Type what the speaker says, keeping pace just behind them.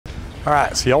All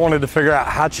right, so y'all wanted to figure out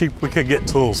how cheap we could get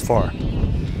tools for.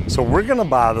 So we're gonna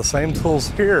buy the same tools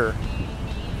here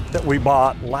that we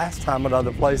bought last time at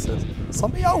other places.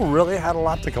 Some of y'all really had a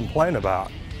lot to complain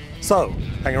about. So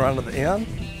hang around to the end,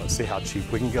 let's see how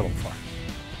cheap we can get them for.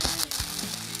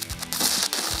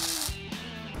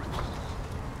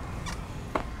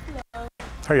 Hello.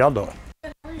 How y'all doing?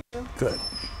 Good, how are you? Good.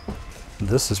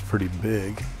 This is pretty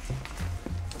big.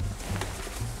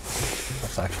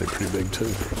 That's actually pretty big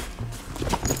too.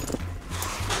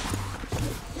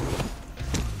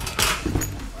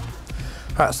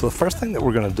 All right, so the first thing that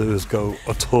we're gonna do is go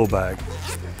a tool bag.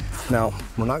 Now,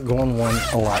 we're not going one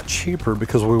a lot cheaper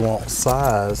because we want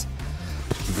size.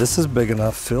 This is big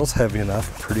enough, feels heavy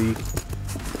enough, pretty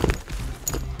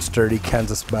sturdy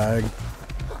Kansas bag.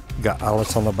 Got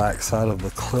eyelets on the back side of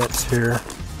the clips here.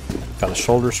 Got a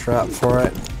shoulder strap for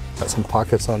it. Got some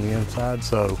pockets on the inside,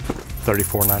 so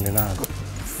 $34.99.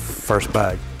 First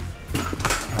bag. All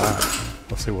right,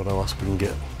 let's see what else we can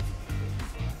get.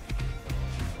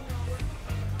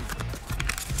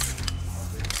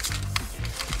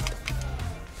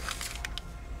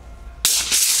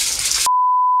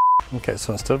 Okay,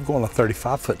 so instead of going a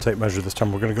 35-foot tape measure this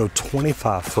time, we're gonna go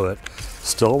 25-foot,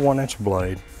 still a 1-inch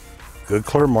blade, good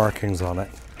clear markings on it.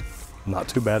 Not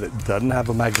too bad. It doesn't have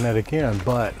a magnetic end,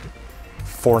 but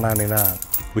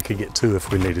 $4.99. We could get 2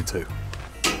 if we needed to.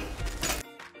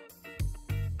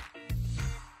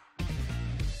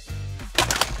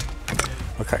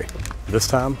 Okay, this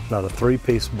time, not a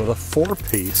 3-piece, but a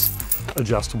 4-piece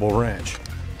adjustable wrench.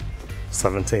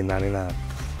 $17.99.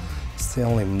 It's the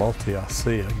only multi I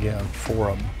see, again, 4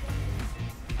 of them.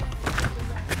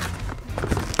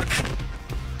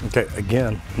 Okay,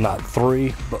 again, not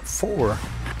 3, but 4,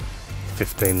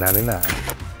 $15.99.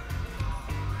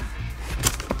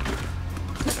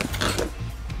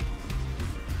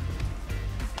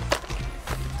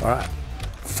 All right,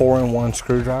 4-in-1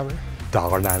 screwdriver,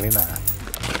 $1.99.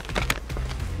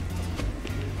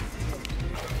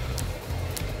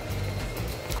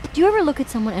 Do you ever look at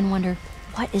someone and wonder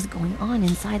what is going on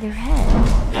inside their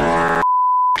head?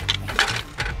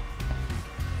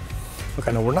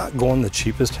 Okay, now we're not going the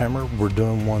cheapest hammer. We're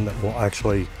doing one that will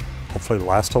actually, hopefully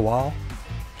last a while.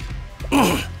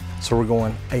 So we're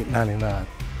going $8.99.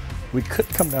 We could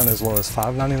come down as low as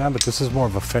 $5.99, but this is more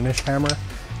of a finish hammer.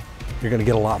 You're gonna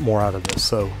get a lot more out of this,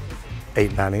 so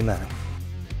 $8.99.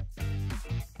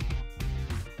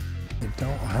 We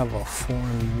don't have a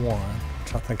 4-in-1,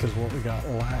 which I think is what we got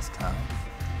last time.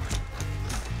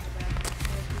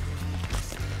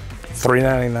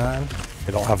 $3.99.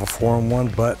 They don't have a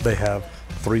 4-in-1, but they have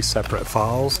 3 separate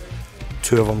files.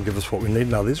 2 of them give us what we need.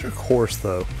 Now these are coarse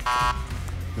though.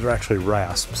 These are actually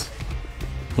rasps.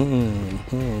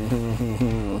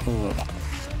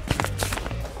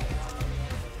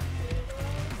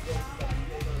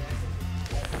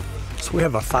 So we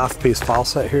have a 5-piece file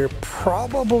set here.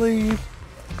 Probably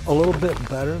a little bit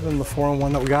better than the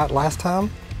 4-in-1 that we got last time,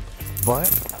 but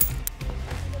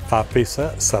 5-piece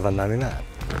set, $7.99.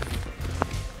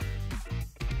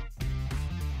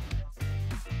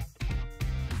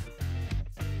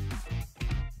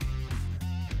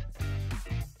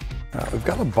 We've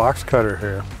got a box cutter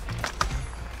here.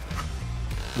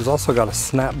 We've also got a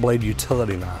snap blade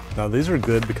utility knife. Now these are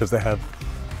good because they have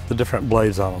the different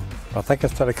blades on them. I think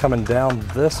instead of coming down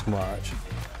this much,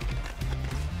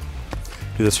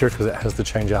 do this here because it has the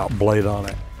change out blade on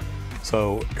it.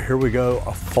 So here we go,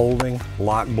 a folding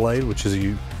lock blade, which is a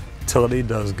utility,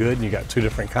 does good. And you got 2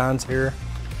 different kinds here.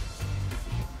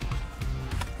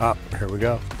 Here we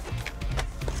go.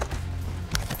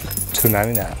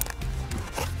 $2.99.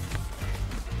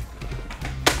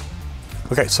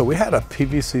 Okay, so we had a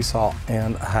PVC saw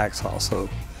and a hacksaw. So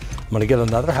I'm gonna get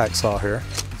another hacksaw here.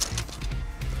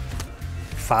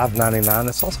 $5.99.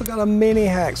 It's also got a mini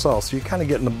hacksaw, so you're kind of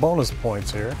getting the bonus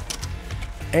points here.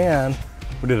 And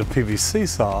we did a PVC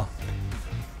saw.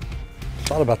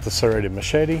 Thought about the serrated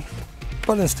machete,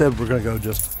 but instead we're gonna go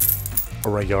just a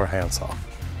regular handsaw.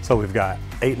 So we've got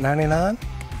 $8.99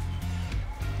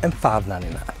 and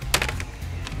 $5.99.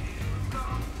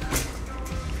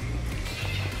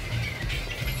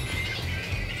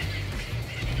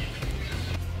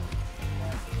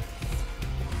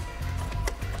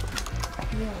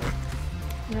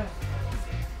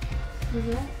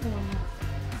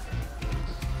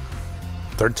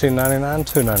 $13.99,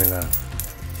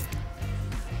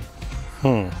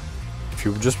 $2.99. If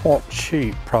you just want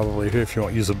cheap, probably here, if you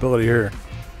want usability here,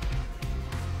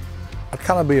 I'd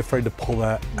kind of be afraid to pull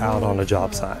that out on a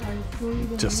job site.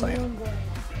 Just saying.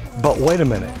 But wait a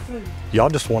minute, y'all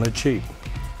just wanted cheap.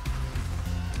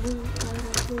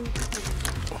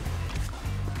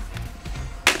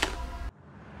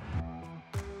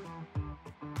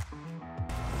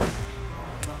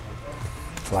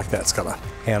 I like that, it's got a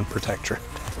hand protector.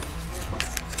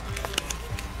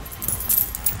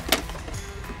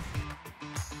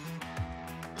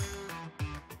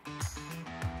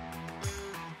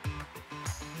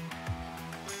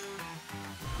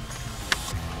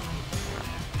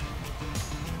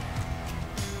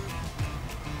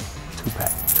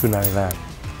 Two-pack, $2.99.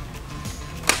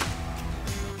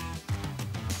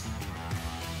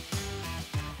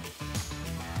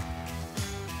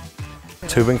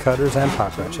 Tubing cutters and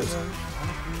pipe wrenches.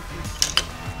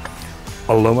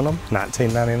 Aluminum,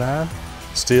 $19.99.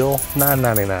 Steel,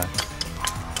 $9.99.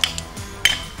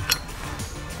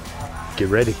 Get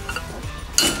ready.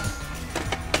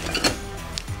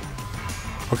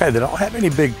 Okay, they don't have any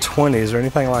big 20s or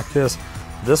anything like this.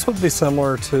 This would be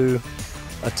similar to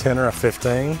a 10 or a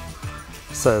 15. It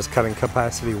says cutting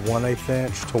capacity 1/8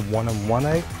 inch to 1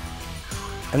 1/8.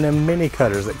 And then mini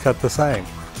cutters that cut the same.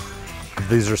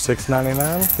 These are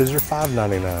 $6.99, these are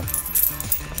 $5.99.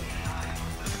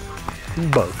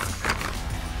 Both.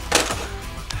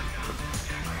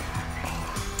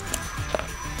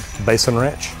 Basin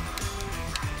wrench,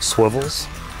 swivels,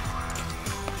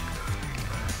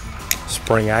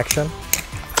 spring action,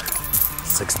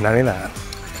 $6.99.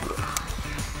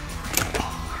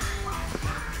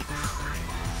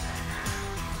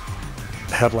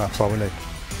 Headlamps, all we need.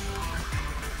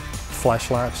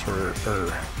 Flashlights or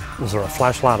was there a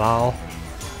flashlight aisle?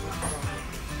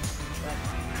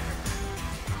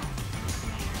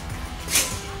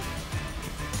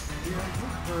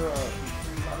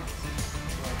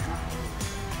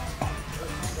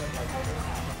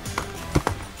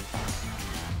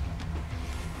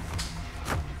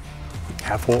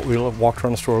 Half what we walked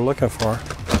around the store looking for.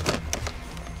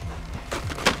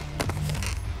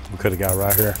 We could have got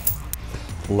right here.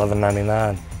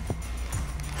 $11.99.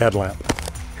 Headlamp.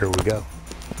 Here we go.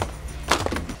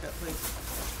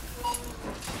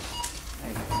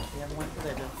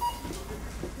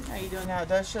 How you doing now? It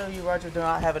does show you, Roger, do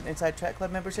not have an Inside Track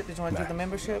Club membership. Did you want to do the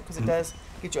membership? Because it does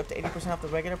get you up to 80% off the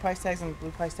regular price tags, and the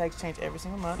blue price tags change every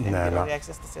single month. And Nah, you get no. early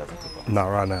access to sales and people. Not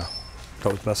right now.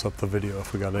 That would mess up the video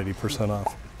if we got 80%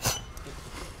 off.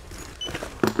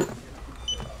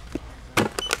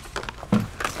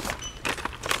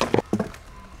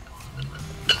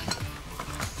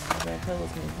 That total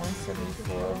is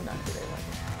 $174.09 today, Roger.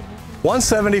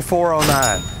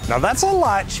 $174.09. Now that's a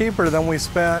lot cheaper than we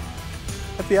spent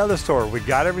at the other store. We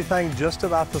got everything just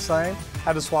about the same.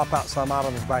 Had to swap out some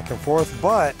items back and forth,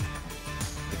 but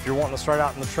if you're wanting to start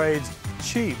out in the trades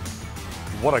cheap,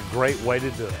 what a great way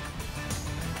to do it.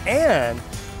 And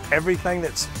everything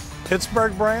that's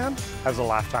Pittsburgh brand has a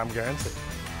lifetime guarantee.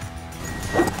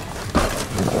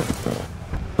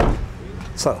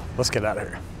 So let's get out of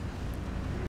here.